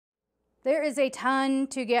There is a ton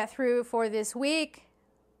to get through for this week.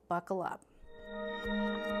 Buckle up.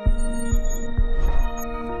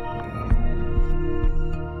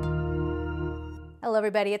 Hello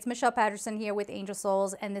everybody, it's Michelle Patterson here with Angel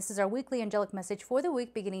Souls, and this is our weekly angelic message for the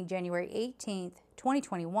week beginning January 18th,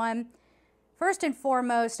 2021. First and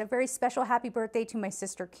foremost, a very special happy birthday to my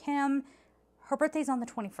sister Kim. Her birthday's on the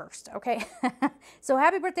 21st, okay? So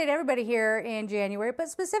happy birthday to everybody here in January, but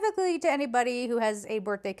specifically to anybody who has a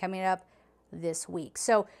birthday coming up this week.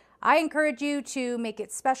 So I encourage you to make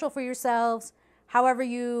it special for yourselves, however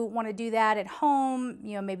you want to do that at home,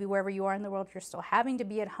 maybe wherever you are in the world, you're still having to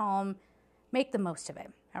be at home. Make the most of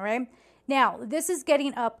it, all right? Now, this is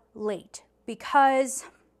getting up late because,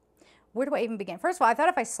 where do I even begin? First of all, I thought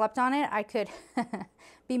if I slept on it, I could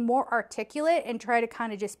be more articulate and try to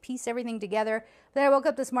kind of just piece everything together. But then I woke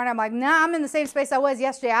up this morning, I'm like, nah, I'm in the same space I was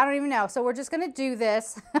yesterday. I don't even know. So we're just going to do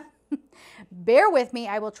this. Bear with me.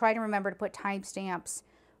 I will try to remember to put timestamps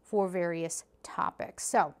for various topics.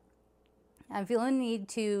 So I'm feeling the need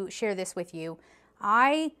to share this with you.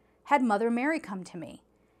 I had Mother Mary come to me.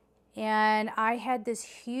 And I had this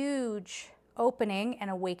huge opening and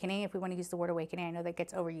awakening, if we want to use the word awakening. I know that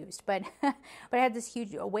gets overused, but I had this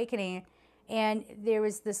huge awakening, and there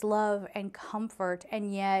was this love and comfort,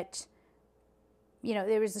 and yet,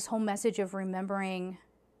 there was this whole message of remembering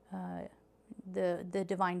the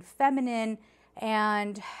divine feminine.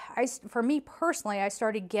 And for me personally, I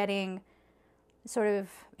started getting sort of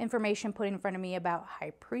information put in front of me about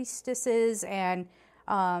high priestesses and,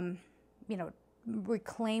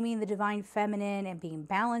 reclaiming the divine feminine and being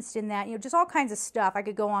balanced in that, just all kinds of stuff. I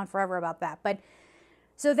could go on forever about that. But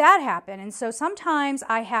so that happened. And so sometimes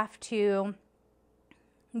I have to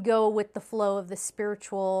go with the flow of the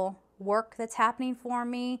spiritual work that's happening for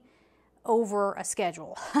me over a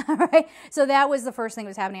schedule, right? So that was the first thing that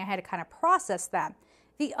was happening. I had to kind of process that.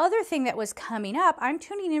 The other thing that was coming up, I'm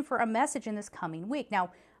tuning in for a message in this coming week. Now,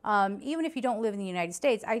 even if you don't live in the United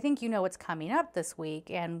States, I think you know what's coming up this week,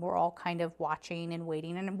 and we're all kind of watching and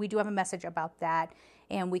waiting, and we do have a message about that,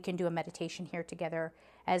 and we can do a meditation here together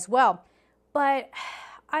as well. But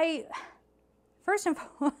I, first and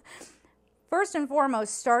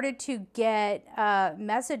foremost, started to get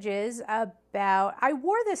messages about, I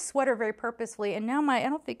wore this sweater very purposefully, and now I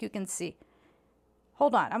don't think you can see.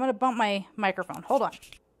 Hold on, I'm going to bump my microphone. Hold on.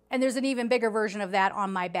 And there's an even bigger version of that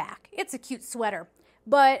on my back. It's a cute sweater.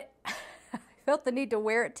 But I felt the need to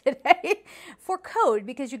wear it today for code,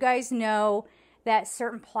 because you guys know that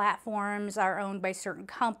certain platforms are owned by certain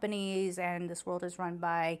companies, and this world is run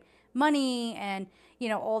by money and,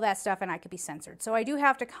 all that stuff, and I could be censored. So I do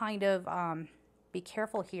have to kind of be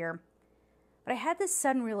careful here. But I had this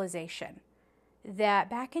sudden realization that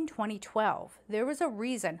back in 2012, there was a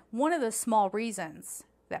reason, one of the small reasons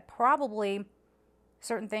that probably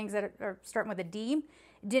certain things that are starting with a D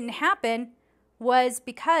didn't happen was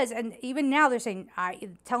because, and even now they're saying,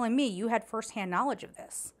 telling me you had firsthand knowledge of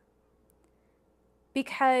this.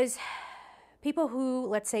 Because people who,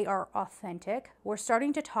 let's say, are authentic, were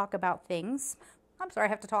starting to talk about things. I'm sorry I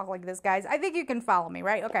have to talk like this, guys. I think you can follow me,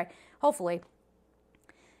 right? Okay, hopefully.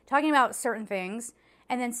 Talking about certain things,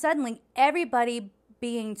 and then suddenly everybody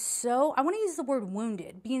being so, I want to use the word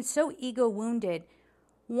wounded, being so ego wounded,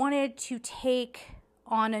 wanted to take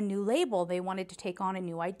on a new label. They wanted to take on a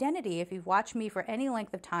new identity. If you've watched me for any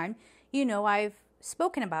length of time, I've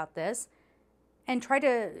spoken about this and tried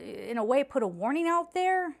to, in a way, put a warning out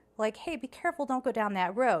there, like, hey, be careful, don't go down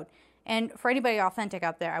that road. And for anybody authentic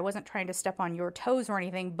out there, I wasn't trying to step on your toes or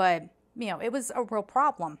anything, but, it was a real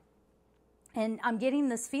problem. And I'm getting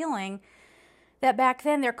this feeling that back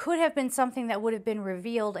then there could have been something that would have been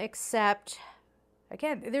revealed, except,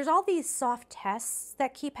 again, there's all these soft tests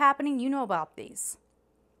that keep happening. You know about these.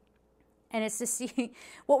 And it's to see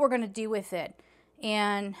what we're going to do with it.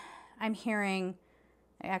 And I'm hearing,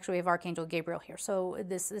 actually we have Archangel Gabriel here. So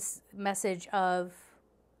this message of,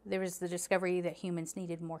 there was the discovery that humans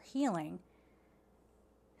needed more healing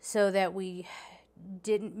so that we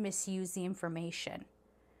didn't misuse the information.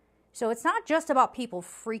 So it's not just about people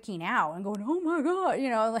freaking out and going, oh my God,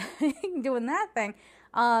 doing that thing.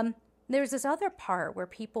 There's this other part where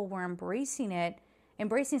people were embracing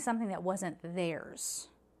something that wasn't theirs.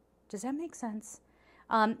 Does that make sense?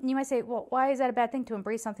 You might say, well, why is that a bad thing to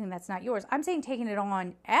embrace something that's not yours? I'm saying taking it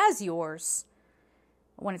on as yours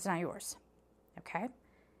when it's not yours. Okay?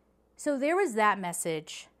 So there was that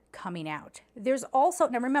message coming out. There's also,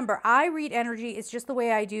 now remember, I read energy. It's just the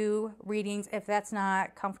way I do readings if that's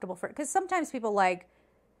not comfortable for it. Because sometimes people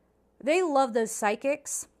they love those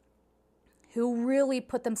psychics who really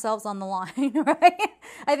put themselves on the line, right?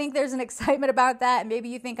 I think there's an excitement about that. Maybe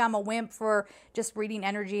you think I'm a wimp for just reading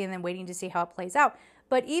energy and then waiting to see how it plays out.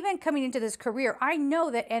 But even coming into this career, I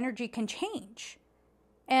know that energy can change.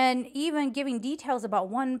 And even giving details about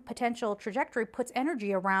one potential trajectory puts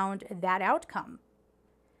energy around that outcome.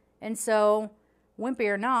 And so, wimpy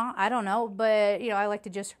or not, I don't know, but I like to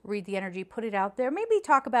just read the energy, put it out there, maybe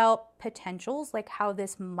talk about potentials, like how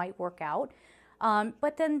this might work out.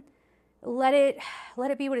 But then let it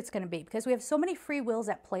be what it's going to be, because we have so many free wills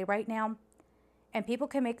at play right now, and people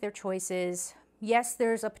can make their choices. Yes,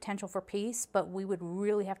 there's a potential for peace, but we would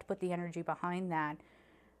really have to put the energy behind that.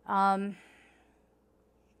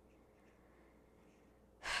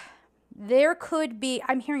 There could be,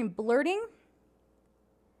 I'm hearing blurting.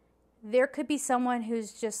 There could be someone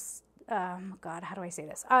who's just, God, how do I say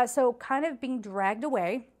this? So kind of being dragged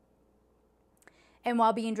away. And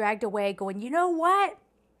while being dragged away, going, you know what?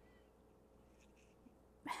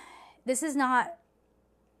 This is not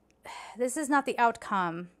the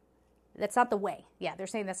outcome. That's not the way. Yeah, they're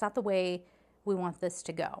saying that's not the way we want this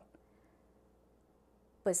to go.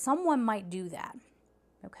 But someone might do that.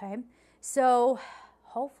 Okay? So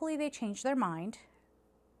hopefully they change their mind.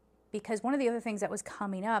 Because one of the other things that was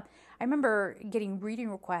coming up, I remember getting reading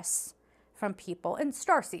requests from people, and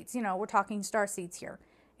starseeds, we're talking starseeds here.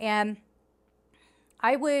 And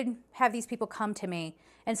I would have these people come to me,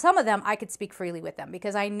 and some of them I could speak freely with them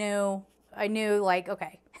because I knew like,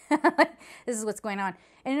 okay, this is what's going on.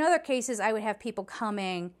 And in other cases, I would have people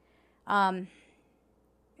coming, and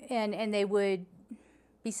they would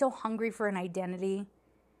be so hungry for an identity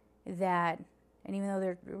that, and even though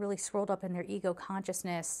they're really swirled up in their ego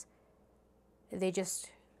consciousness, they just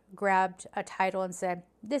grabbed a title and said,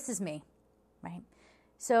 this is me, right?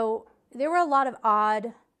 So there were a lot of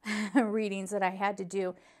odd readings that I had to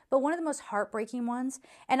do, but one of the most heartbreaking ones,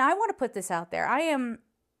 and I want to put this out there,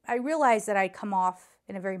 I realize that I come off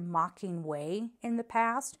in a very mocking way in the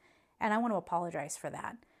past, and I want to apologize for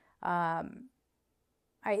that.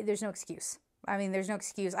 There's no excuse. There's no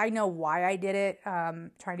excuse. I know why I did it,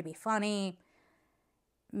 trying to be funny,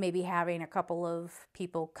 maybe having a couple of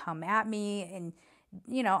people come at me, and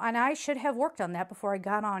and I should have worked on that before I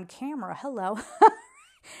got on camera. Hello.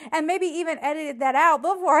 And maybe even edited that out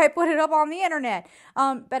before I put it up on the internet.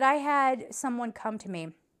 But I had someone come to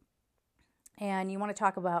me, and you want to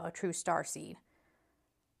talk about a true starseed.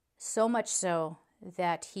 So much so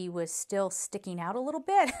that he was still sticking out a little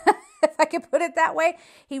bit, if I could put it that way.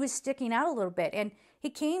 He was sticking out a little bit, and he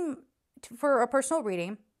came for a personal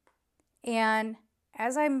reading, and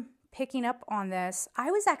as I'm picking up on this,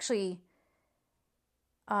 I was actually,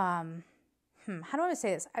 how do I want to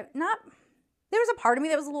say this? There was a part of me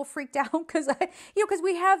that was a little freaked out because because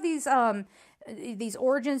we have these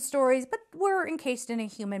origin stories, but we're encased in a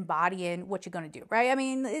human body, and what you're going to do, right?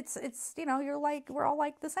 It's you're like, we're all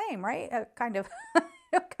like the same, right? Kind of,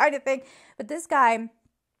 kind of thing. But this guy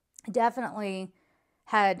definitely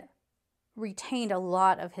had retained a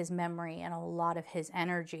lot of his memory and a lot of his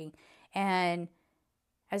energy, and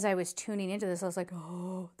as I was tuning into this, I was like,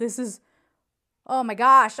 oh my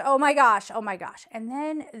gosh, oh my gosh, oh my gosh. And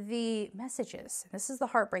then the messages, this is the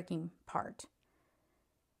heartbreaking part.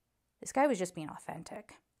 This guy was just being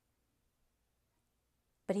authentic,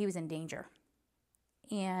 but he was in danger.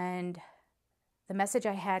 And the message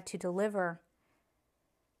I had to deliver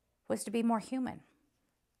was to be more human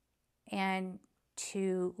and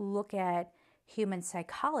to look at human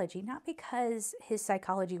psychology, not because his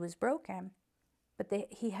psychology was broken, but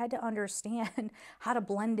he had to understand how to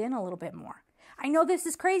blend in a little bit more. I know this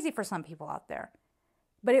is crazy for some people out there,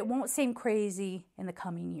 but it won't seem crazy in the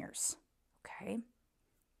coming years, okay?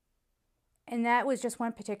 And that was just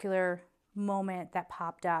one particular moment that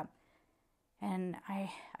popped up. And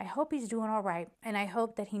I hope he's doing all right. And I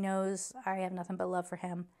hope that he knows I have nothing but love for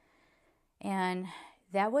him. And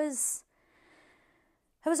that was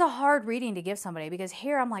a hard reading to give somebody, because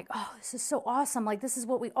here I'm like, oh, this is so awesome. Like, this is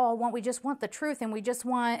what we all want. We just want the truth, and we just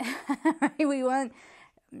want, we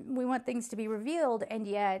want things to be revealed, and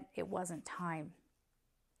yet it wasn't time.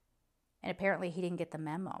 And apparently he didn't get the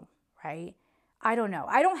memo, right? I don't know.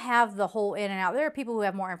 I don't have the whole in and out. There are people who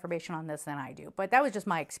have more information on this than I do, but that was just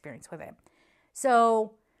my experience with it.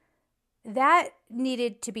 So that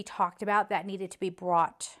needed to be talked about. That needed to be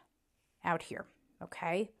brought out here.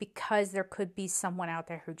 Okay, because there could be someone out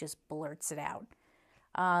there who just blurts it out.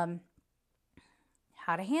 How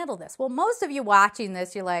to handle this? Well, most of you watching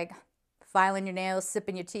this, you're like filing your nails,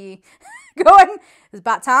 sipping your tea, going, it's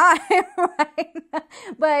about time, right?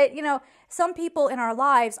 But, some people in our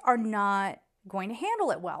lives are not going to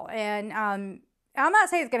handle it well. And I'm not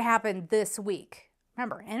saying it's going to happen this week.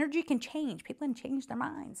 Remember, energy can change. People can change their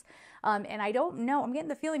minds. And I don't know. I'm getting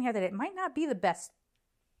the feeling here that it might not be the best.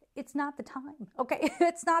 It's not the time. Okay.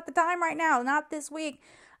 It's not the time right now. Not this week.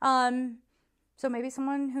 So maybe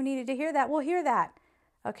someone who needed to hear that will hear that.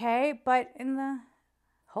 Okay. But in the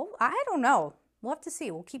whole, I don't know. We'll have to see.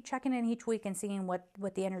 We'll keep checking in each week and seeing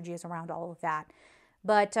what the energy is around all of that.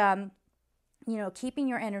 But, keeping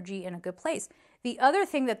your energy in a good place. The other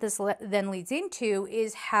thing that this then leads into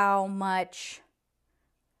is how much,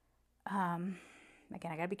 again,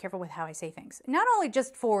 I got to be careful with how I say things. Not only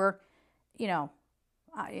just for,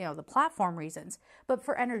 the platform reasons, but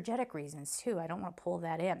for energetic reasons too. I don't want to pull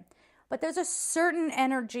that in. But there's a certain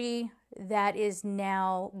energy that is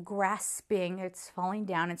now grasping. It's falling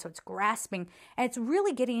down, and so it's grasping, and it's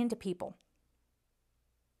really getting into people.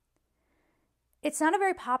 It's not a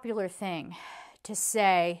very popular thing to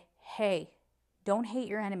say, hey, don't hate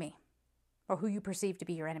your enemy or who you perceive to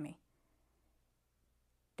be your enemy.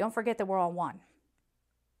 Don't forget that we're all one.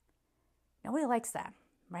 Nobody likes that,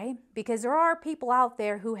 right? Because there are people out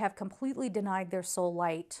there who have completely denied their soul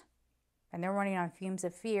light, and they're running on fumes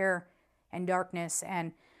of fear and darkness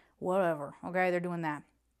and whatever. Okay, they're doing that.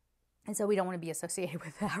 And so we don't want to be associated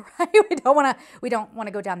with that, right? We don't want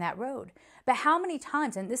to go down that road. But how many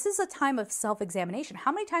times, and this is a time of self-examination,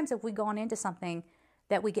 how many times have we gone into something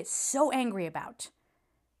that we get so angry about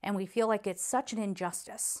and we feel like it's such an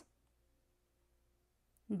injustice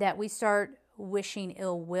that we start wishing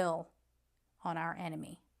ill will on our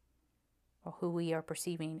enemy or who we are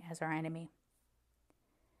perceiving as our enemy?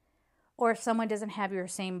 Or if someone doesn't have your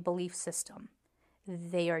same belief system,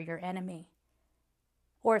 they are your enemy.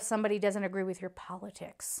 Or if somebody doesn't agree with your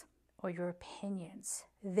politics or your opinions,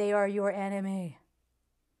 they are your enemy.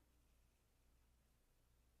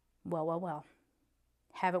 Well.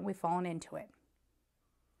 Haven't we fallen into it?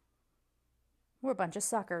 We're a bunch of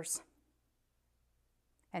suckers.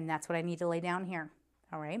 And that's what I need to lay down here,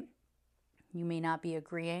 all right? You may not be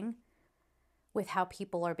agreeing with how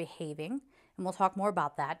people are behaving, and we'll talk more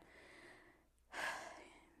about that.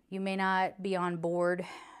 You may not be on board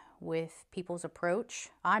with people's approach.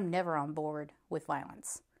 I'm never on board with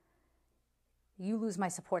violence. You lose my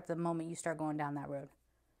support the moment you start going down that road.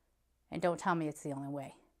 And don't tell me it's the only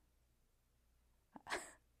way.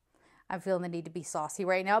 I'm feeling the need to be saucy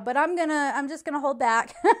right now, but I'm just gonna hold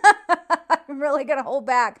back. I'm really gonna hold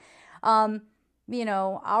back.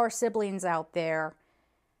 Our siblings out there,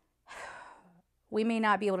 we may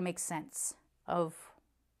not be able to make sense of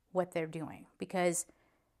what they're doing because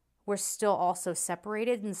we're still also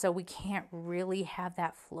separated, and so we can't really have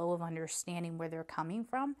that flow of understanding where they're coming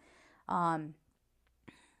from.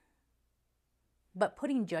 But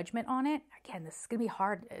putting judgment on it, again, this is going to be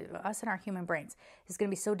hard. Us and our human brains, it's going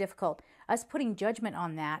to be so difficult. Us putting judgment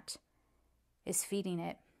on that is feeding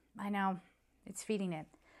it. I know, it's feeding it.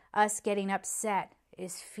 Us getting upset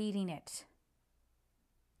is feeding it.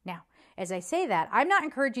 Now, as I say that, I'm not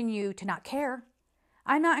encouraging you to not care.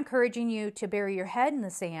 I'm not encouraging you to bury your head in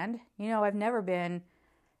the sand. I've never been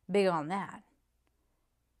big on that.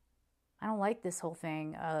 I don't like this whole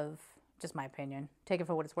thing of, just my opinion, take it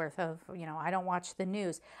for what it's worth, of, I don't watch the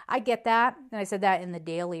news. I get that, and I said that in the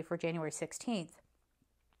daily for January 16th.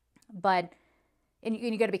 But, and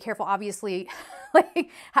you got to be careful, obviously,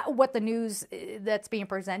 what the news that's being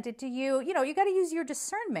presented to you, you got to use your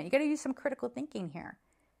discernment. You got to use some critical thinking here.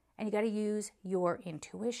 And you got to use your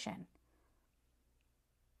intuition.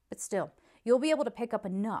 But still, you'll be able to pick up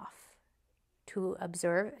enough to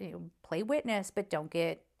observe, play witness, but don't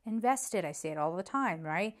get invested. I say it all the time,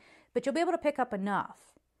 right? But you'll be able to pick up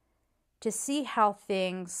enough to see how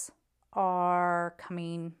things are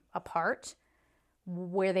coming apart,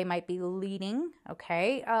 where they might be leading,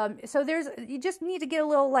 okay? So you just need to get a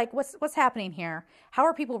little what's happening here? How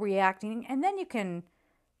are people reacting? And then you can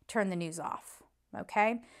turn the news off,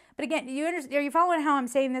 okay? But again, are you following how I'm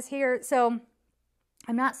saying this here? So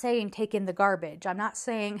I'm not saying take in the garbage. I'm not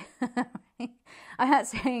saying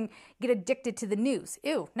get addicted to the news.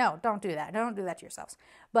 Ew, no, don't do that. Don't do that to yourselves.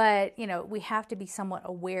 But, we have to be somewhat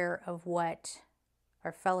aware of what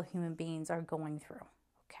our fellow human beings are going through,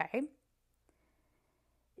 okay?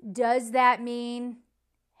 Does that mean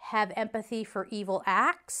have empathy for evil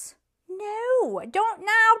acts? No, don't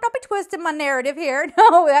be twisting my narrative here.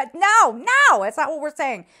 No, that's not what we're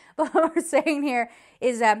saying. But what we're saying here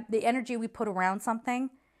is that the energy we put around something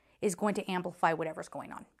is going to amplify whatever's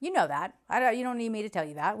going on. You know that. You don't need me to tell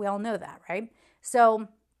you that. We all know that, right? So,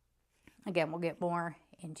 again, we'll get more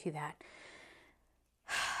into that.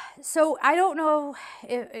 So, I don't know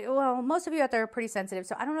most of you out there are pretty sensitive.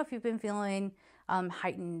 So, I don't know if you've been feeling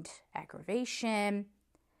heightened aggravation.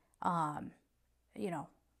 I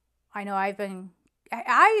know I've been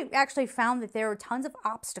I actually found that there were tons of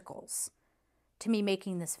obstacles to me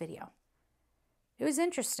making this video. It was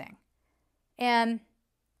interesting. And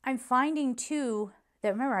I'm finding too that,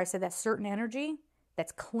 remember I said that certain energy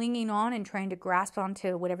that's clinging on and trying to grasp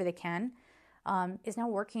onto whatever they can is now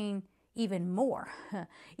working even more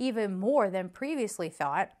than previously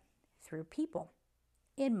thought through people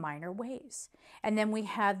in minor ways. And then we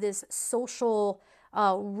have this social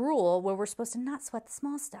rule where we're supposed to not sweat the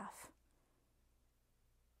small stuff.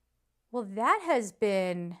 Well, that has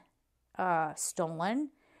been stolen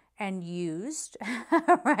and used,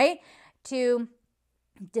 right, to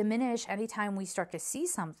diminish anytime we start to see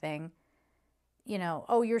something, you know,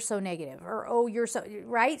 oh, you're so negative, or oh, you're so,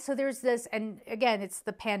 right? So there's this, and again, it's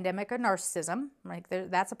the pandemic of narcissism, like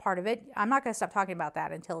that's a part of it. I'm not going to stop talking about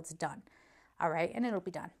that until it's done, all right? And it'll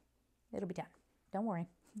be done. It'll be done. Don't worry.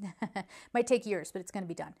 Might take years, but it's going to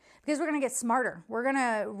be done because we're going to get smarter. We're going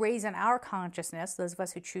to raise in our consciousness, those of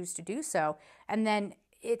us who choose to do so, and then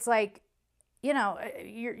it's like, you know,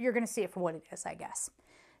 you're going to see it for what it is, I guess.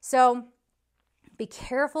 So be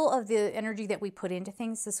careful of the energy that we put into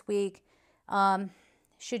things this week.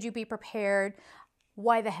 Should you be prepared?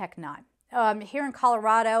 Why the heck not? Here in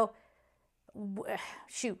Colorado,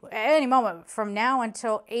 shoot, at any moment from now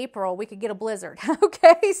until April, we could get a blizzard.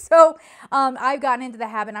 Okay, so I've gotten into the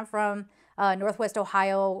habit. I'm from Northwest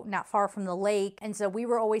Ohio, not far from the lake, and so we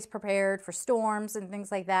were always prepared for storms and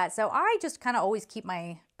things like that. So I just kind of always keep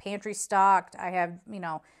my pantry stocked. I have, you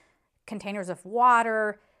know, containers of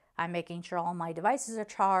water. I'm making sure all my devices are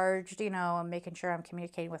charged, you know, I'm making sure I'm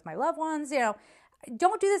communicating with my loved ones, you know.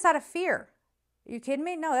 Don't do this out of fear. You kidding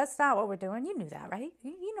me? No, that's not what we're doing. You knew that, right?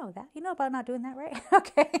 You know that. You know about not doing that, right?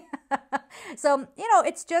 Okay. So, you know,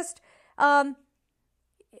 it's just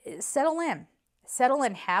settle in. Settle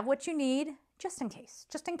in. Have what you need just in case.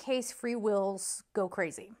 Just in case free wills go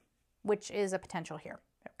crazy, which is a potential here.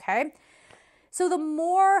 Okay. So the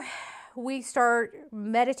more we start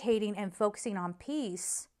meditating and focusing on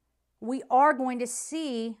peace, we are going to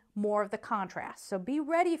see more of the contrast. So be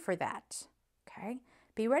ready for that. Okay.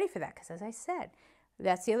 Be ready for that because, as I said,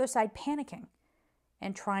 that's the other side panicking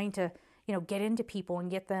and trying to, you know, get into people and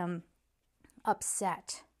get them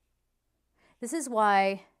upset. This is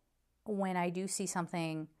why when I do see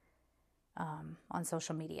something on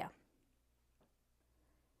social media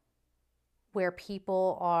where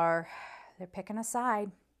people they're picking a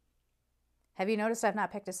side. Have you noticed I've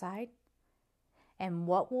not picked a side? And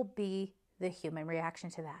what will be the human reaction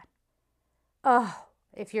to that? Oh,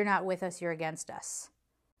 if you're not with us, you're against us.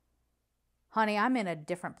 Honey, I'm in a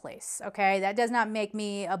different place, okay? That does not make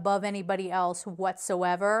me above anybody else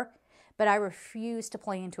whatsoever, but I refuse to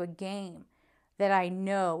play into a game that I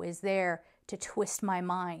know is there to twist my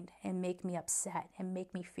mind and make me upset and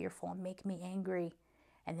make me fearful and make me angry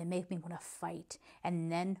and then make me want to fight.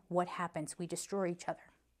 And then what happens? We destroy each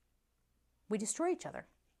other. We destroy each other.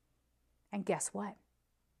 And guess what?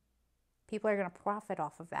 People are going to profit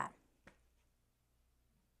off of that.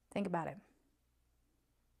 Think about it.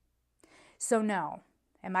 So no,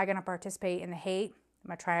 am I going to participate in the hate? I'm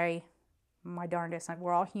going to try my darndest.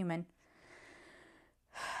 We're all human.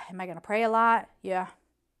 Am I going to pray a lot? Yeah.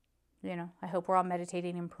 You know, I hope we're all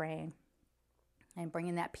meditating and praying and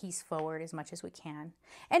bringing that peace forward as much as we can.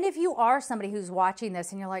 And if you are somebody who's watching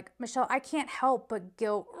this and you're like, Michelle, I can't help but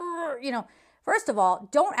go, you know, first of all,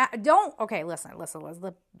 don't, okay, listen,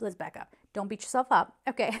 let's back up. Don't beat yourself up.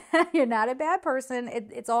 Okay. You're not a bad person.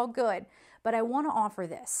 It's all good. But I want to offer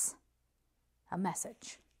this, a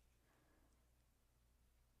message.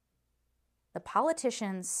 The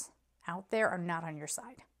politicians out there are not on your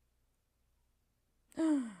side.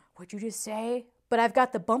 What'd you just say? But I've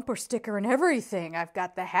got the bumper sticker and everything. I've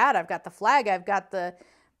got the hat. I've got the flag. I've got the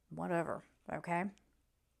whatever. Okay?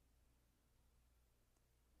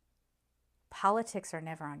 Politics are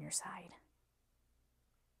never on your side.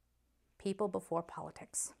 People before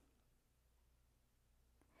politics.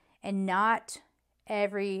 And not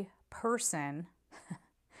every person.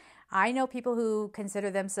 I know people who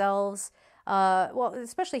consider themselves, well,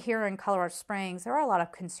 especially here in Colorado Springs, there are a lot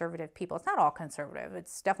of conservative people. It's not all conservative.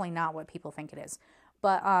 It's definitely not what people think it is.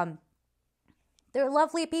 But they're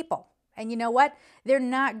lovely people. And you know what? They're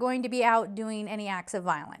not going to be out doing any acts of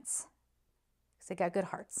violence. Because they got good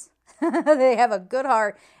hearts. They have a good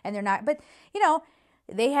heart and they're not. But, you know,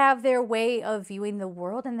 they have their way of viewing the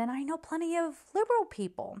world. And then I know plenty of liberal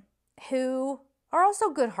people who are also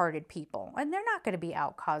good-hearted people. And they're not going to be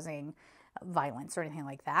out causing violence or anything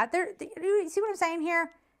like that. You see what I'm saying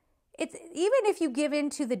here? It's even if you give in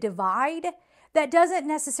to the divide, That doesn't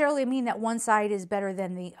necessarily mean that one side is better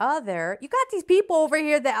than the other. You got these people over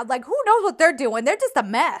here that, like, who knows what they're doing? They're just a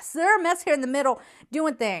mess. They're a mess here in the middle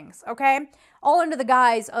doing things, okay? All under the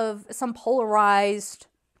guise of some polarized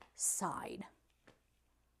side.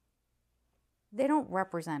 They don't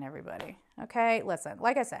represent everybody, okay? Listen,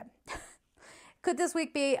 like I said, could this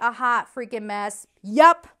week be a hot freaking mess?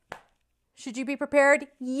 Yep. Should you be prepared?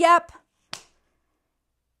 Yep.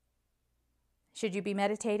 Should you be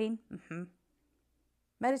meditating? Mm-hmm.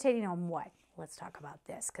 Meditating on what? Let's talk about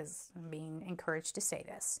this because I'm being encouraged to say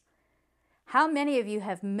this. How many of you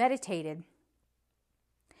have meditated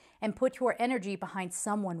and put your energy behind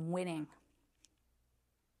someone winning?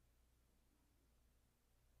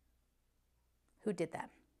 Who did that?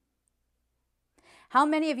 How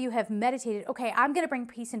many of you have meditated, okay, I'm going to bring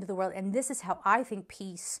peace into the world, and this is how I think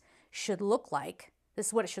peace should look like. This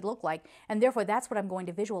is what it should look like, and therefore that's what I'm going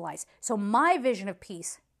to visualize. So my vision of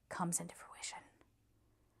peace comes into fruition.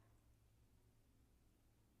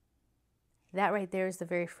 That right there is the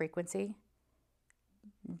very frequency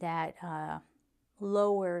that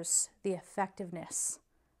lowers the effectiveness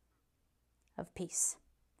of peace,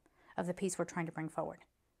 of the peace we're trying to bring forward.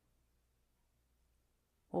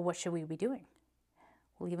 Well, what should we be doing?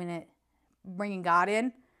 Leaving it, bringing God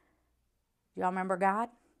in? Y'all remember God?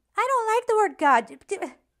 I don't like the word God.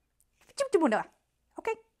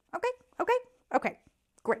 Okay,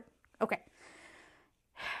 great, okay.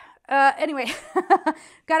 Anyway,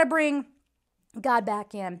 got to bring God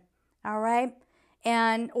back in, all right?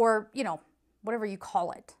 And, or, you know, whatever you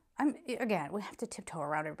call it. Again, we have to tiptoe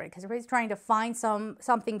around everybody because everybody's trying to find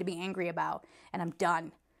something to be angry about, and I'm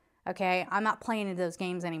done, okay? I'm not playing into those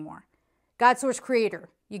games anymore. God, source, creator.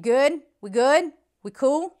 You good? We good? We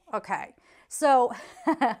cool? Okay. So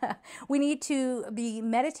we need to be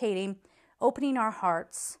meditating, opening our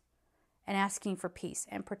hearts, and asking for peace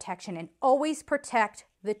and protection. And always protect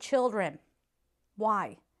the children.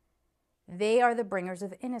 Why? They are the bringers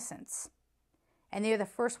of innocence. And they are the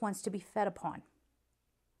first ones to be fed upon.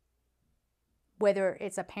 Whether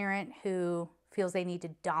it's a parent who feels they need to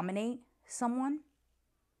dominate someone,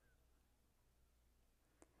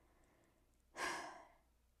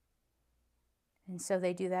 and so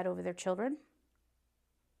they do that over their children.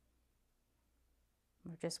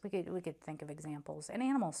 Or just, we could think of examples. And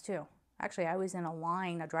animals too. Actually, I was in a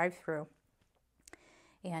line, a drive-through,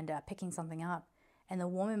 and picking something up. And the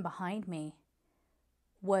woman behind me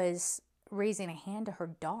was raising a hand to her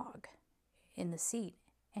dog in the seat.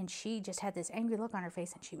 And she just had this angry look on her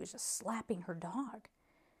face, and she was just slapping her dog.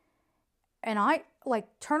 And I,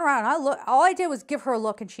 turned around, and I look. All I did was give her a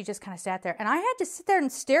look, and she just kind of sat there. And I had to sit there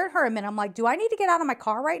and stare at her a minute. I'm like, do I need to get out of my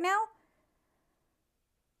car right now?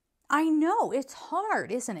 I know, it's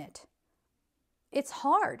hard, isn't it? It's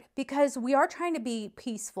hard because we are trying to be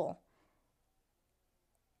peaceful.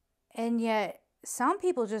 And yet, some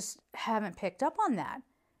people just haven't picked up on that.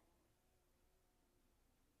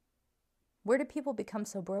 Where do people become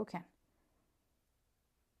so broken?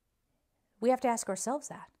 We have to ask ourselves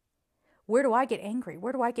that. Where do I get angry?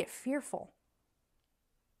 Where do I get fearful?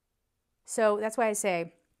 So that's why I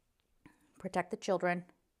say, protect the children.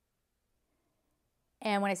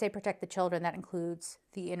 And when I say protect the children, that includes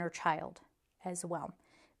the inner child as well.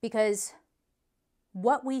 Because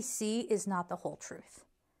what we see is not the whole truth.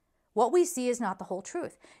 What we see is not the whole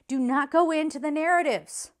truth. Do not go into the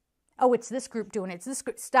narratives. Oh, it's this group doing it. It's this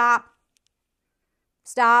group. Stop.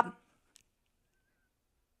 Stop.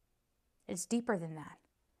 It's deeper than that.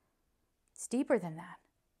 It's deeper than that.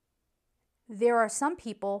 There are some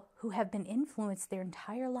people who have been influenced their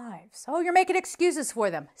entire lives. Oh, you're making excuses for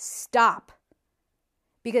them. Stop.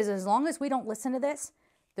 Because as long as we don't listen to this,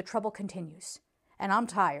 the trouble continues. And I'm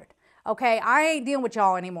tired. Okay, I ain't dealing with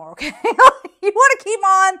y'all anymore, okay? You want to keep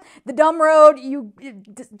on the dumb road, you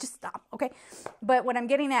just stop, okay? But what I'm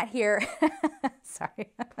getting at here, sorry,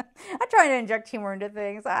 I'm trying to inject humor into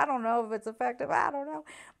things. I don't know if it's effective. I don't know.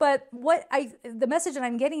 But the message that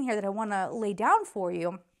I'm getting here that I want to lay down for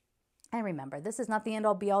you, and remember, this is not the end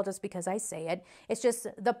all be all just because I say it. It's just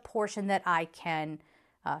the portion that I can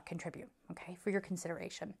contribute, okay, for your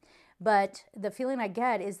consideration. But the feeling I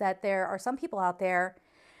get is that there are some people out there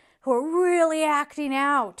who are really acting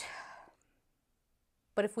out.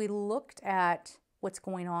 But if we looked at what's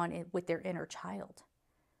going on with their inner child,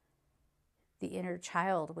 the inner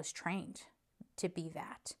child was trained to be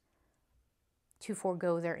that, to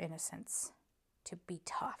forego their innocence, to be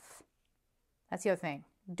tough. That's the other thing.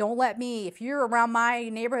 Don't let me, if you're around my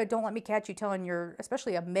neighborhood, don't let me catch you telling your,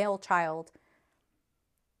 especially a male child,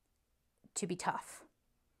 to be tough.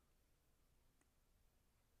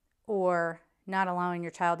 Or not allowing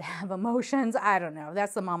your child to have emotions. I don't know.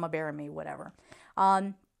 That's the mama bear in me, whatever.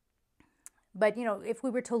 But, if we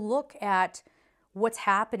were to look at what's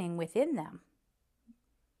happening within them,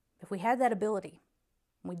 if we had that ability,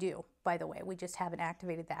 we do, by the way, we just haven't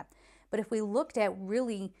activated that. But if we looked at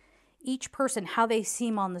really each person, how they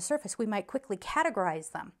seem on the surface, we might quickly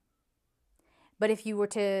categorize them. But if you were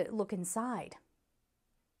to look inside,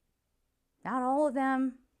 not all of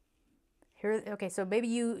them. Okay, so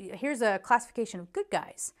maybe here's a classification of good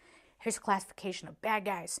guys. Here's a classification of bad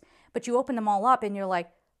guys. But you open them all up and you're like,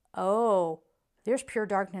 oh, there's pure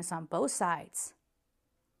darkness on both sides.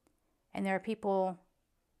 And there are people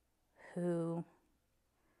who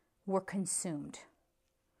were consumed,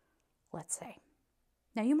 let's say.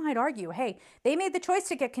 Now you might argue, hey, they made the choice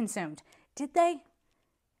to get consumed. Did they?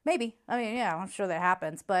 Maybe. I mean, yeah, I'm sure that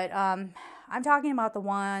happens. But I'm talking about the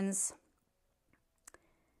ones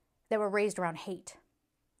that were raised around hate.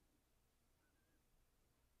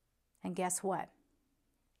 And guess what?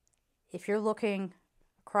 If you're looking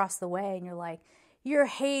across the way and you're like, you're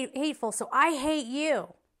hateful, so I hate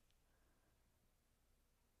you.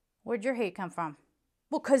 Where'd your hate come from?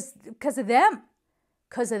 Well, because of them.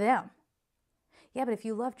 Because of them. Yeah, but if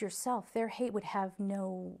you loved yourself, their hate would have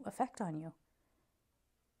no effect on you.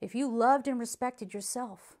 If you loved and respected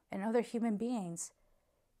yourself and other human beings,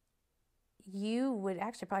 you would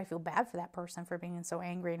actually probably feel bad for that person for being so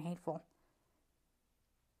angry and hateful.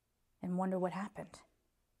 And wonder what happened.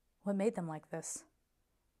 What made them like this?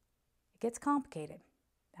 It gets complicated.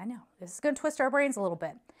 I know. This is going to twist our brains a little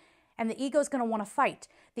bit. And the ego is going to want to fight.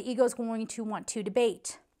 The ego is going to want to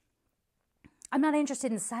debate. I'm not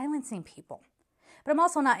interested in silencing people. But I'm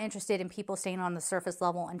also not interested in people staying on the surface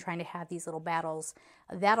level and trying to have these little battles.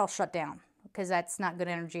 That'll shut down because that's not good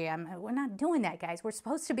energy. We're not doing that, guys. We're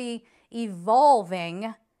supposed to be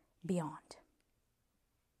evolving beyond.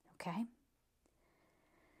 Okay?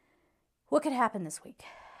 What could happen this week?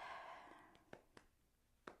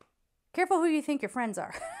 Careful who you think your friends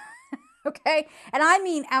are. Okay? And I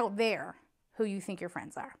mean out there who you think your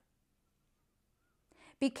friends are.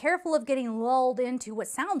 Be careful of getting lulled into what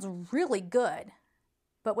sounds really good,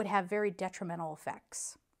 but would have very detrimental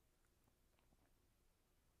effects.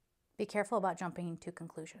 Be careful about jumping to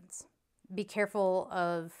conclusions. Be careful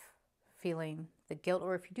of feeling the guilt,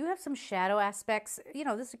 or if you do have some shadow aspects,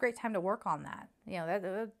 this is a great time to work on that.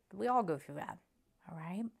 We all go through that, all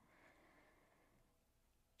right?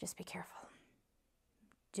 Just be careful.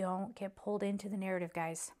 Don't get pulled into the narrative,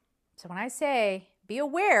 guys. So when I say be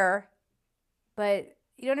aware, but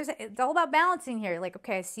you don't understand, it's all about balancing here. Like,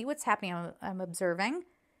 okay, I see what's happening. I'm observing.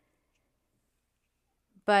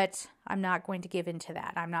 But I'm not going to give into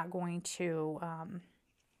that. I'm not going to,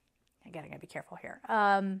 again, I got to be careful here.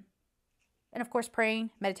 And of course,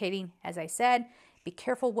 praying, meditating, as I said, be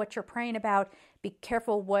careful what you're praying about. Be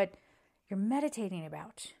careful what you're meditating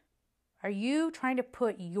about. Are you trying to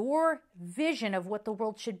put your vision of what the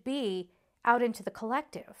world should be out into the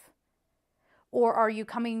collective? Or are you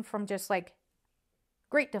coming from just like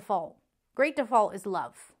great default? Great default is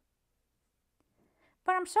love.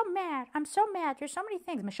 But I'm so mad. I'm so mad. There's so many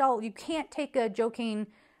things. Michelle, you can't take a joking,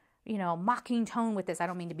 mocking tone with this. I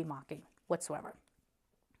don't mean to be mocking whatsoever.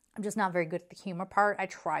 I'm just not very good at the humor part. I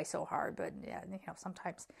try so hard, but yeah,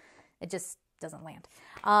 sometimes it just doesn't land.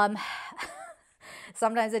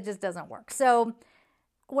 Sometimes it just doesn't work. So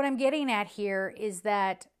what I'm getting at here is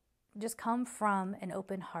that just come from an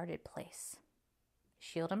open-hearted place.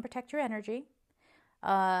 Shield and protect your energy.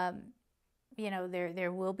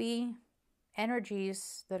 There will be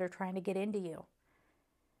energies that are trying to get into you.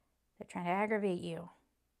 They're trying to aggravate you.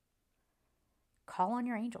 Call on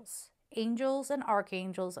your angels. Angels and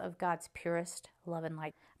archangels of God's purest love and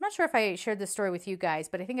light. I'm not sure if I shared this story with you guys,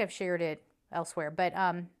 but I think I've shared it elsewhere. But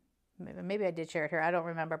maybe I did share it here. I don't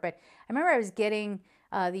remember. But I remember I was getting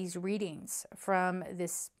these readings from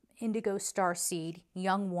this indigo starseed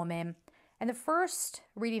young woman. And the first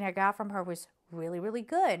reading I got from her was really, really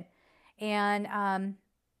good. And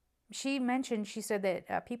she said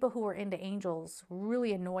that people who are into angels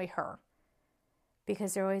really annoy her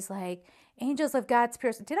because they're always like, angels of God's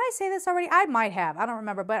purest. Did I say this already? I might have. I don't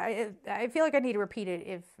remember, but I feel like I need to repeat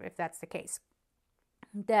it if that's the case.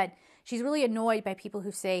 That she's really annoyed by people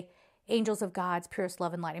who say angels of God's purest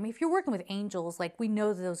love and light. I mean, if you're working with angels, like, we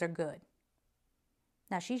know that those are good.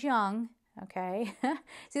 Now, she's young, okay?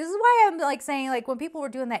 See, this is why I'm like saying, like, when people were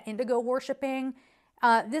doing that indigo worshiping,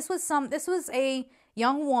 this was a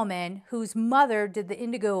young woman whose mother did the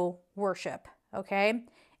indigo worship, okay?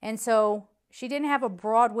 And so she didn't have a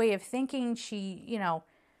broad way of thinking. She,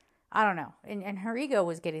 I don't know. And her ego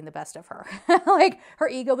was getting the best of her. Like, her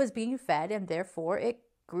ego was being fed, and therefore it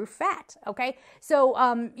grew fat. Okay. So,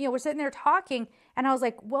 we're sitting there talking and I was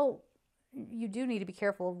like, well, you do need to be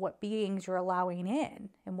careful of what beings you're allowing in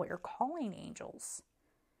and what you're calling angels.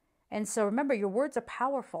 And so remember, your words are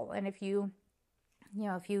powerful. And if you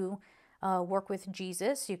work with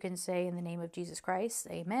Jesus, you can say in the name of Jesus Christ,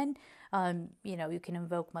 amen. You can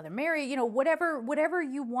invoke Mother Mary, whatever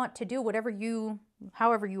you want to do,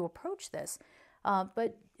 however you approach this.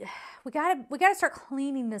 But we gotta start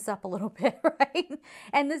cleaning this up a little bit, right?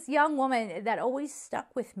 And this young woman that always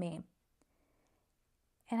stuck with me.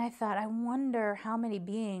 And I thought, I wonder how many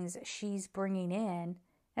beings she's bringing in.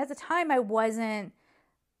 At the time, I wasn't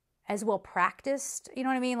as well practiced. You know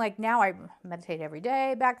what I mean? Like now I meditate every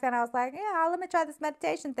day. Back then I was like, yeah, let me try this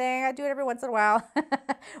meditation thing. I do it every once in a while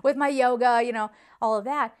with my yoga, all of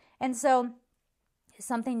that. And so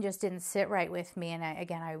something just didn't sit right with me. And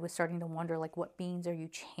I was starting to wonder, like, what beings are you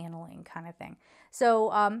channeling kind of thing. So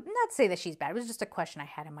not to say that she's bad. It was just a question I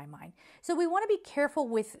had in my mind. So we want to be careful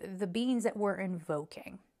with the beings that we're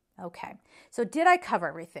invoking. Okay. So did I cover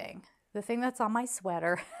everything? The thing that's on my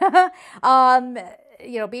sweater,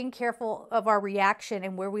 being careful of our reaction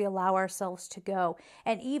and where we allow ourselves to go.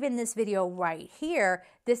 And even this video right here,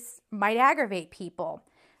 this might aggravate people.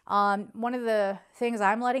 One of the things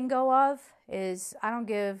I'm letting go of is I don't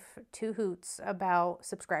give two hoots about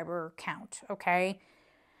subscriber count, okay?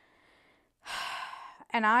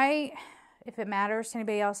 And if it matters to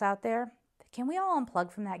anybody else out there, can we all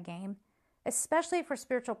unplug from that game? Especially for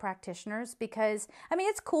spiritual practitioners, because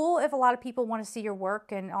it's cool if a lot of people want to see your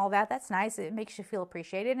work and all that. That's nice. It makes you feel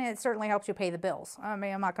appreciated and it certainly helps you pay the bills. I'm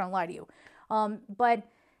not going to lie to you. But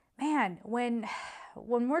man, when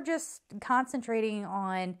we're just concentrating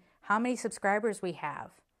on how many subscribers we have,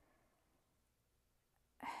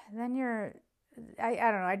 then I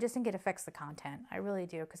don't know. I just think it affects the content. I really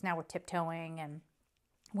do. Because now we're tiptoeing and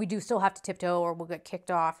we do still have to tiptoe or we'll get kicked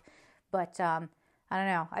off. But, I don't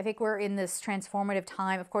know. I think we're in this transformative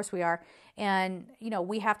time. Of course we are. And,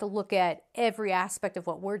 we have to look at every aspect of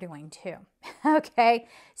what we're doing too. Okay.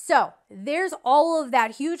 So there's all of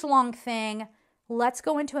that huge long thing. Let's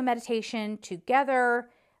go into a meditation together.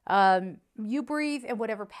 You breathe in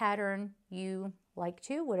whatever pattern you like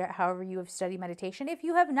to, however you have studied meditation. If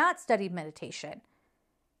you have not studied meditation,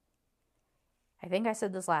 I think I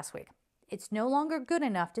said this last week. It's no longer good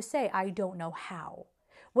enough to say, I don't know how.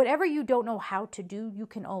 Whatever you don't know how to do, you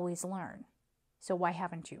can always learn. So why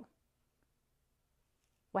haven't you?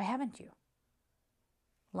 Why haven't you?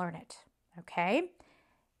 Learn it, okay?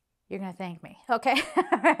 You're going to thank me, okay?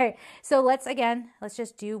 All right. So let's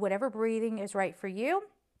just do whatever breathing is right for you.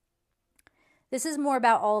 This is more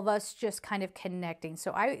about all of us just kind of connecting.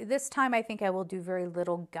 So this time I think I will do very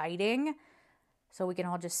little guiding so we can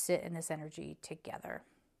all just sit in this energy together.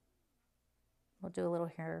 We'll do a little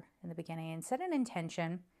here in the beginning and set an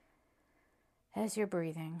intention as you're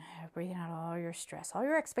breathing out all your stress, all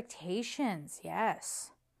your expectations. Yes.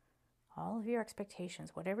 All of your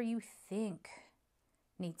expectations, whatever you think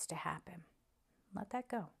needs to happen. Let that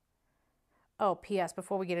go. Oh, P.S.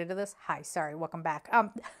 before we get into this, hi, sorry, welcome back.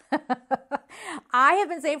 I have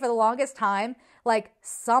been saying for the longest time, like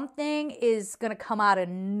something is going to come out of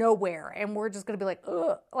nowhere and we're just going to be like,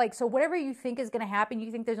 ugh. Like, so whatever you think is going to happen,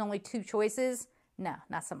 you think there's only two choices. No,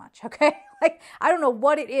 not so much. Okay. Like, I don't know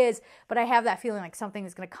what it is, but I have that feeling like something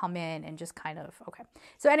is going to come in and just kind of, okay.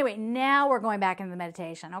 So anyway, now we're going back into the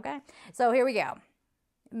meditation. Okay. So here we go.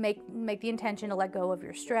 Make the intention to let go of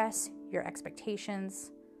your stress, your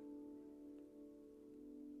expectations,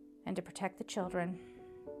 and to protect the children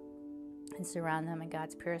and surround them in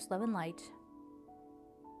God's purest love and light.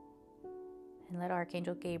 And let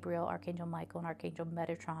Archangel Gabriel, Archangel Michael, and Archangel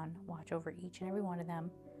Metatron watch over each and every one of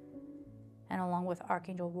them. And along with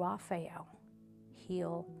Archangel Raphael,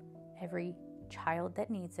 heal every child that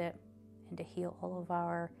needs it and to heal all of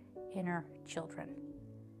our inner children.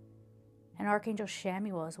 And Archangel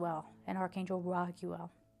Shamuel as well, and Archangel Raguel,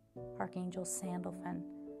 Archangel Sandalphon,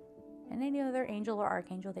 and any other angel or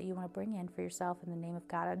archangel that you want to bring in for yourself in the name of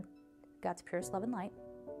God, God's purest love and light.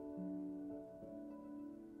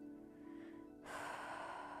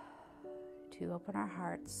 To open our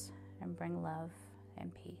hearts and bring love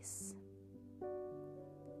and peace.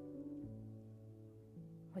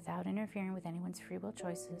 Without interfering with anyone's free will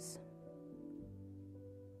choices.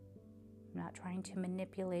 I'm not trying to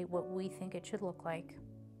manipulate what we think it should look like.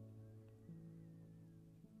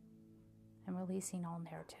 I'm releasing all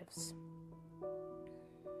narratives.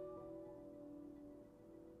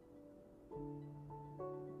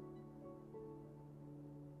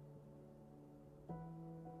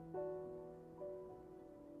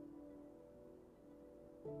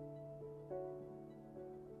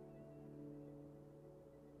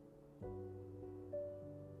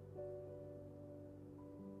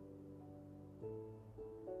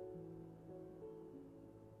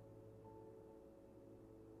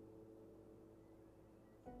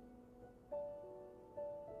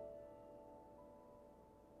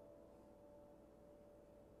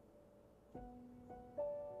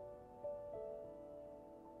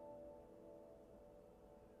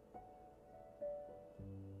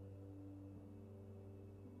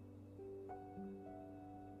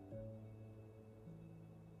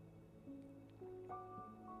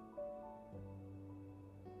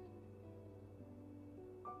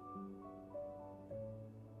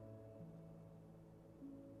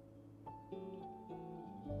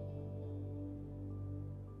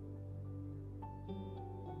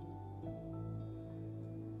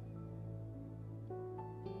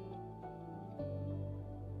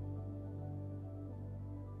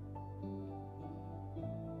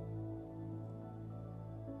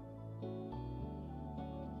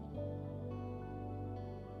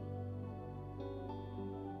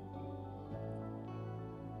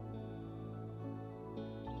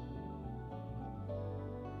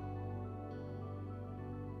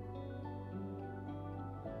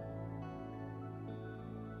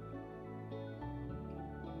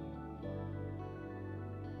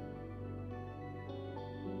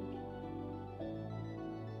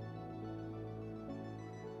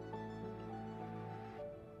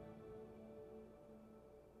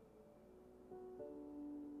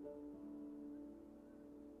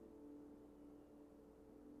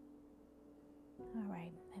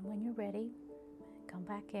 right, and when you're ready, come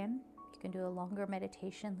back in. You can do a longer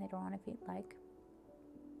meditation later on if you'd like.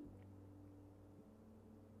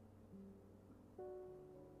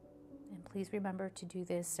 And please remember to do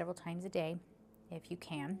this several times a day if you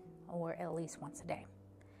can, or at least once a day.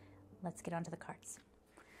 Let's get onto the cards.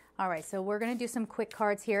 All right, so we're going to do some quick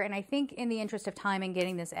cards here, and I think in the interest of time and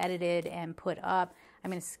getting this edited and put up,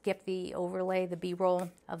 I'm going to skip the overlay, the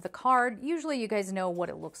B-roll of the card. Usually you guys know what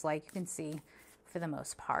it looks like. You can see for the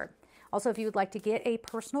most part. Also, if you would like to get a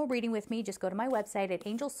personal reading with me, just go to my website at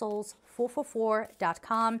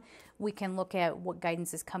angelsouls444.com. We can look at what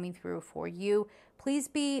guidance is coming through for you. Please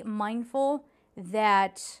be mindful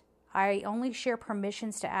that I only share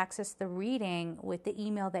permissions to access the reading with the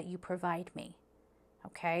email that you provide me.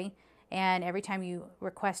 Okay? And every time you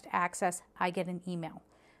request access, I get an email.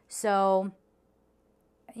 So,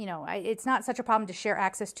 you know, it's not such a problem to share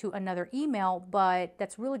access to another email, but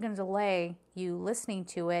that's really going to delay you listening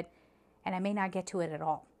to it, and I may not get to it at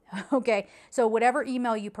all. Okay? So whatever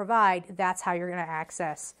email you provide, that's how you're going to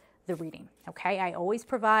access the reading. Okay? I always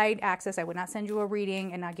provide access. I would not send you a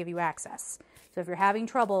reading and not give you access. So if you're having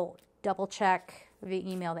trouble, double check the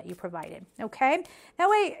email that you provided. Okay? That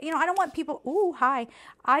way, you know, I don't want people, I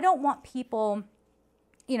don't want people,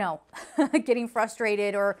 you know, getting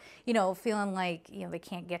frustrated or, you know, feeling like, you know, they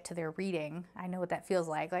can't get to their reading. I know what that feels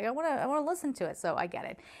like. Like I want to listen to it. So I get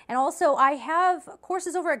it. And also I have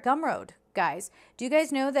courses over at Gumroad, guys. Do you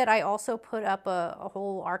guys know that I also put up a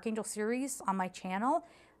whole Archangel series on my channel?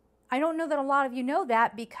 I don't know that a lot of you know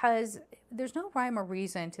that because there's no rhyme or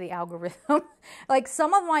reason to the algorithm. Like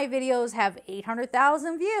some of my videos have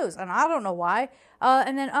 800,000 views and I don't know why.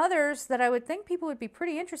 And then others that I would think people would be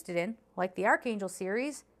pretty interested in, like the Archangel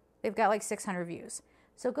series, they've got like 600 views.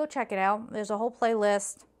 So go check it out. There's a whole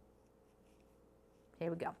playlist. Here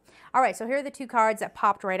we go. All right, so here are the two cards that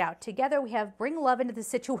popped right out. Together we have Bring Love into the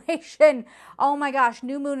Situation. Oh my gosh,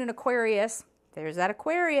 New Moon in Aquarius. There's that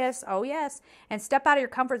Aquarius. Oh, yes. And Step Out of Your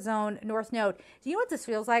Comfort Zone, North Node. Do you know what this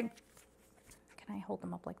feels like? Can I hold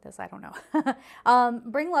them up like this? I don't know.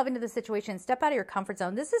 Bring love into the situation. Step out of your comfort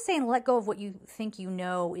zone. This is saying let go of what you think you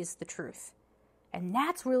know is the truth. And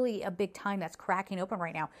that's really a big time that's cracking open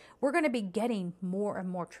right now. We're going to be getting more and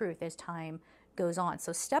more truth as time goes on.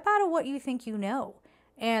 So step out of what you think you know.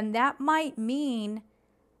 And that might mean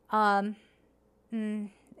they're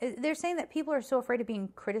saying that people are so afraid of being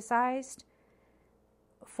criticized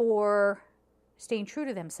for staying true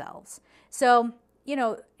to themselves. So, you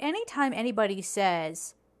know, anytime anybody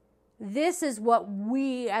says, this is what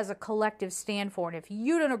we as a collective stand for, and if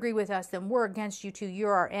you don't agree with us, then we're against you too,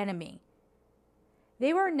 you're our enemy.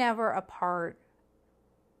 They were never a part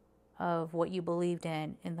of what you believed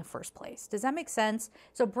in the first place. Does that make sense?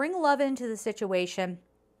 So bring love into the situation.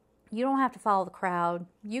 You don't have to follow the crowd.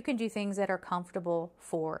 You can do things that are comfortable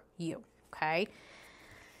for you, okay?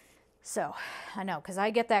 So, I know, because I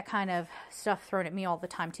get that kind of stuff thrown at me all the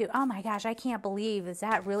time, too. Oh, my gosh, I can't believe, is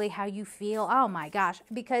that really how you feel? Oh, my gosh,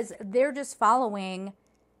 because they're just following,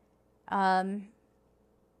 how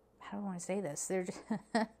do I want to say this? They're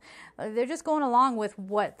just going along with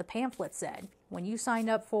what the pamphlet said. When you signed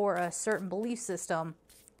up for a certain belief system,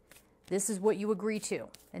 this is what you agree to,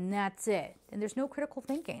 and that's it. And there's no critical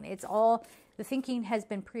thinking. It's all, the thinking has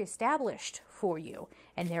been pre-established for you,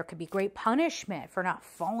 and there could be great punishment for not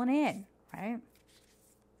falling in, right?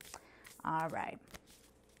 All right.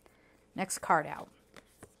 Next card out.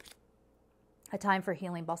 A time for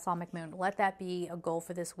healing, balsamic moon. Let that be a goal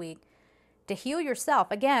for this week. To heal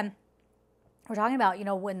yourself. Again, we're talking about, you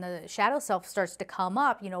know, when the shadow self starts to come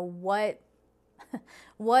up, you know, what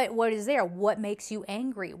is there? What makes you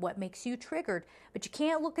angry? What makes you triggered? But you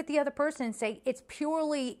can't look at the other person and say, it's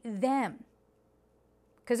purely them.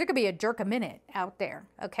 Because there could be a jerk a minute out there,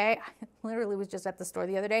 okay? I literally was just at the store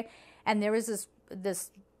the other day, and there was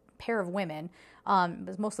this pair of women, it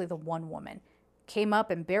was mostly the one woman, came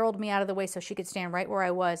up and barreled me out of the way so she could stand right where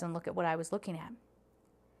I was and look at what I was looking at.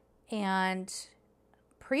 And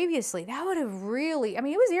previously, that would have really, I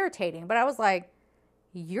mean, it was irritating, but I was like,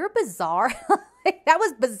 you're bizarre. That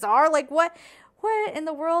was bizarre. Like, what in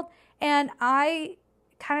the world? And I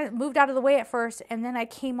kind of moved out of the way at first, and then I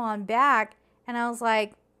came on back, and I was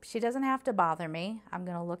like, she doesn't have to bother me. I'm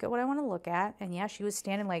going to look at what I want to look at. And yeah, she was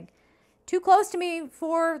standing like too close to me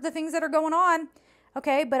for the things that are going on.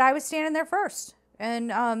 Okay, but I was standing there first. And,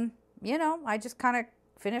 you know, I just kind of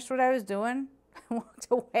finished what I was doing, walked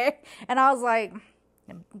away, and I was like,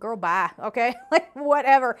 girl, bye, okay? Like,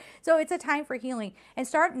 whatever. So it's a time for healing. And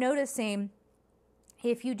start noticing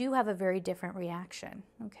if you do have a very different reaction,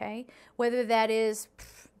 okay? Whether that is,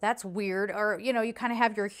 that's weird, or, you know, you kind of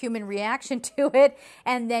have your human reaction to it,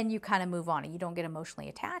 and then you kind of move on and you don't get emotionally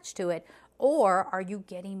attached to it, or are you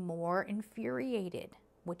getting more infuriated?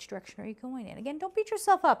 Which direction are you going in? Again, don't beat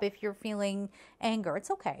yourself up if you're feeling anger.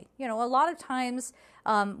 It's okay. You know, a lot of times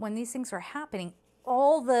when these things are happening,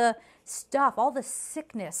 all the stuff, all the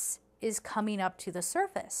sickness is coming up to the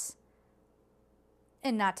surface.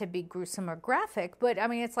 And not to be gruesome or graphic, but I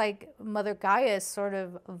mean, it's like Mother Gaia is sort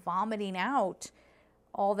of vomiting out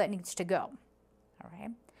all that needs to go. All right.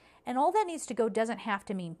 And all that needs to go doesn't have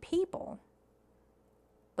to mean people,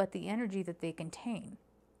 but the energy that they contain.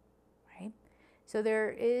 Right. So there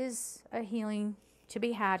is a healing to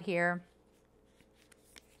be had here.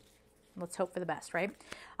 Let's hope for the best, right?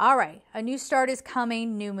 All right. A new start is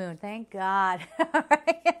coming. New moon. Thank God. All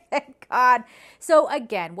right. Thank God. So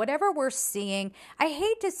again, whatever we're seeing, I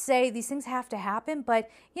hate to say these things have to happen, but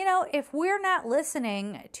you know, if we're not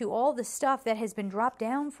listening to all the stuff that has been dropped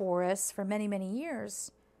down for us for many, many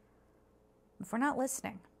years, if we're not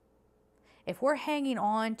listening, if we're hanging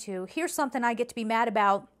on to, here's something I get to be mad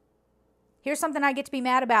about. Here's something I get to be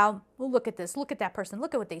mad about. Well, look at this. Look at that person.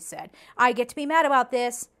 Look at what they said. I get to be mad about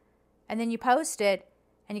this. And then you post it,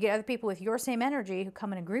 and you get other people with your same energy who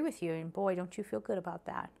come and agree with you, and boy, don't you feel good about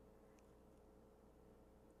that.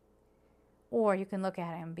 Or you can look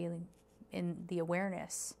at it and be in the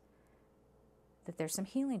awareness that there's some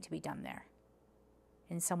healing to be done there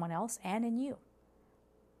in someone else and in you.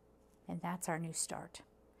 And that's our new start.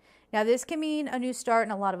 Now, this can mean a new start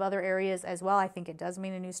in a lot of other areas as well. I think it does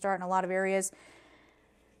mean a new start in a lot of areas.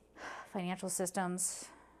 Financial systems,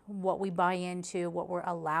 what we buy into, what we're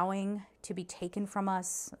allowing to be taken from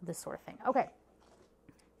us, this sort of thing. Okay.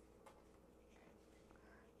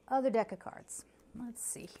 Other deck of cards. Let's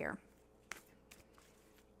see here.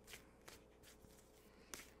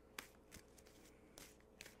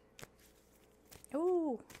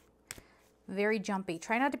 Ooh, very jumpy.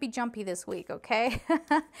 Try not to be jumpy this week, okay?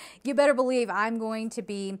 You better believe I'm going to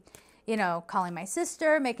be, you know, calling my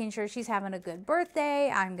sister, making sure she's having a good birthday.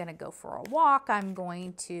 I'm going to go for a walk. I'm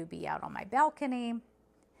going to be out on my balcony.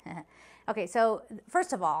 Okay, so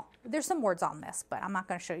first of all, there's some words on this, but I'm not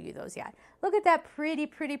going to show you those yet. Look at that pretty,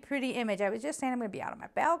 pretty, pretty image. I was just saying I'm going to be out on my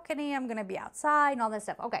balcony. I'm going to be outside and all that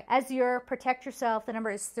stuff. Okay, as your protect yourself, the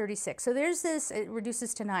number is 36. So there's this, it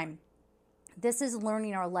reduces to 9. This is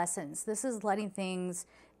learning our lessons. This is letting things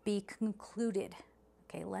be concluded.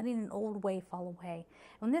 Okay, letting an old way fall away.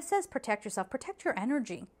 When this says protect yourself, protect your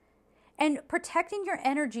energy. And protecting your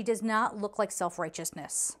energy does not look like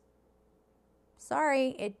self-righteousness.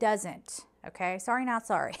 Sorry, it doesn't. Okay, sorry, not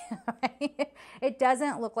sorry. It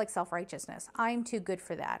doesn't look like self-righteousness. I'm too good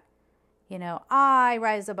for that. You know, I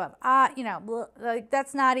rise above. You know, like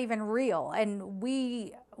that's not even real. And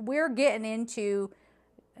we're getting into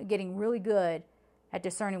getting really good at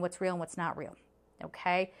discerning what's real and what's not real.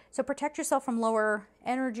 Okay, so protect yourself from lower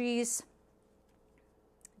energies.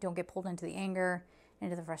 Don't get pulled into the anger,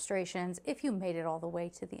 into the frustrations. If you made it all the way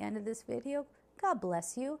to the end of this video, God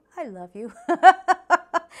bless you. I love you.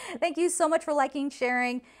 Thank you so much for liking,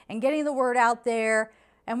 sharing, and getting the word out there.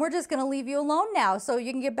 And we're just going to leave you alone now so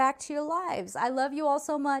you can get back to your lives. I love you all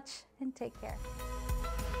so much, and take care.